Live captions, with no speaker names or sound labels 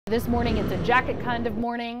This morning, it's a jacket kind of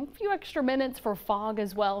morning, a few extra minutes for fog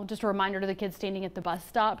as well. Just a reminder to the kids standing at the bus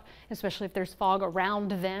stop, especially if there's fog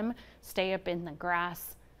around them, stay up in the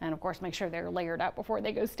grass. And of course, make sure they're layered up before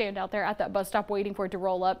they go stand out there at that bus stop waiting for it to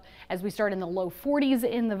roll up, as we start in the low 40s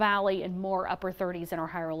in the valley and more upper 30s in our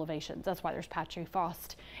higher elevations. That's why there's patchy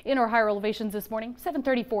frost in our higher elevations this morning.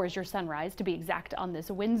 7:34 is your sunrise, to be exact, on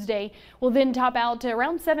this Wednesday. We'll then top out to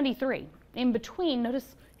around 73. In between,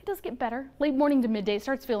 notice it does get better. Late morning to midday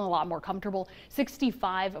starts feeling a lot more comfortable.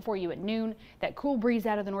 65 for you at noon. That cool breeze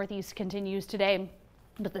out of the northeast continues today.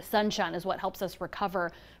 But the sunshine is what helps us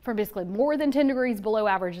recover from basically more than 10 degrees below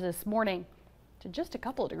average this morning to just a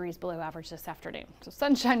couple of degrees below average this afternoon. So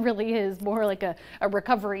sunshine really is more like a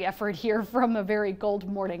recovery effort here from a very cold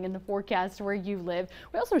morning in the forecast where you live.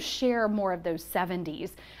 We also share more of those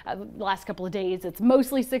 70s. The last couple of days, it's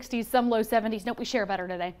mostly 60s, some low 70s. Nope, we share better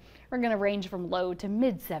today. We're going to range from low to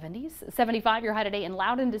mid 70s. 75 your high today in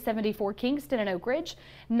Loudon to 74 Kingston and Oak Ridge.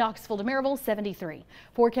 Knoxville to Maryville 73.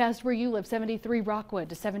 Forecast where you live 73 Rockwood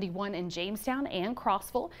to 71 in Jamestown and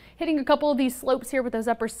Crossville. Hitting a couple of these slopes here with those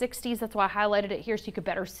upper 60s. That's why I highlighted it here so you could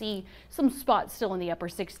better see some spots still in the upper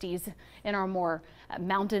 60s in our more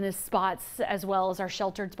mountainous spots, as well as our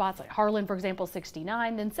sheltered spots like Harlan, for example,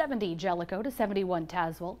 69, then 70 Jellicoe to 71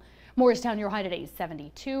 Tazewell. Morristown, your high today is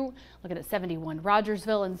 72. Looking at 71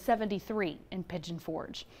 Rogersville and 73 in Pigeon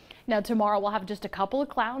Forge. Now tomorrow we'll have just a couple of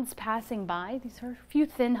clouds passing by. These are a few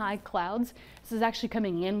thin high clouds. This is actually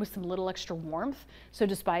coming in with some little extra warmth. So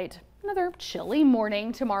despite another chilly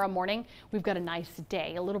morning tomorrow morning, we've got a nice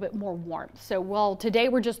day, a little bit more warmth. So while today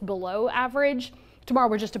we're just below average, tomorrow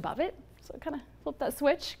we're just above it. So kind of flip that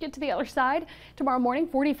switch, get to the other side. Tomorrow morning,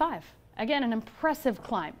 45. Again, an impressive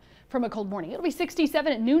climb from a cold morning. It'll be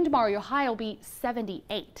 67 at noon tomorrow. Your high will be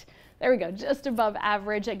 78. There we go, just above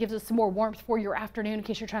average. That gives us some more warmth for your afternoon in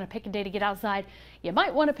case you're trying to pick a day to get outside. You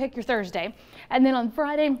might want to pick your Thursday. And then on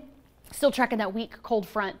Friday, still tracking that weak cold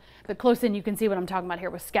front, but close in you can see what I'm talking about here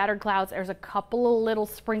with scattered clouds. There's a couple of little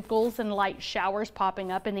sprinkles and light showers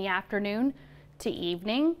popping up in the afternoon to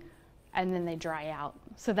evening, and then they dry out.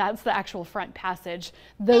 So that's the actual front passage.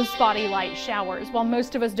 Those spotty light showers, while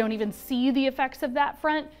most of us don't even see the effects of that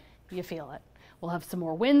front, you feel it. We'll have some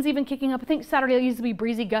more winds even kicking up. I think Saturday will usually be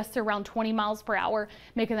breezy gusts around 20 miles per hour,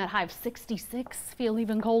 making that high of 66 feel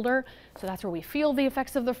even colder. So that's where we feel the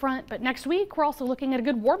effects of the front. But next week, we're also looking at a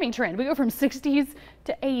good warming trend. We go from 60s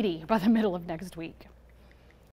to 80 by the middle of next week.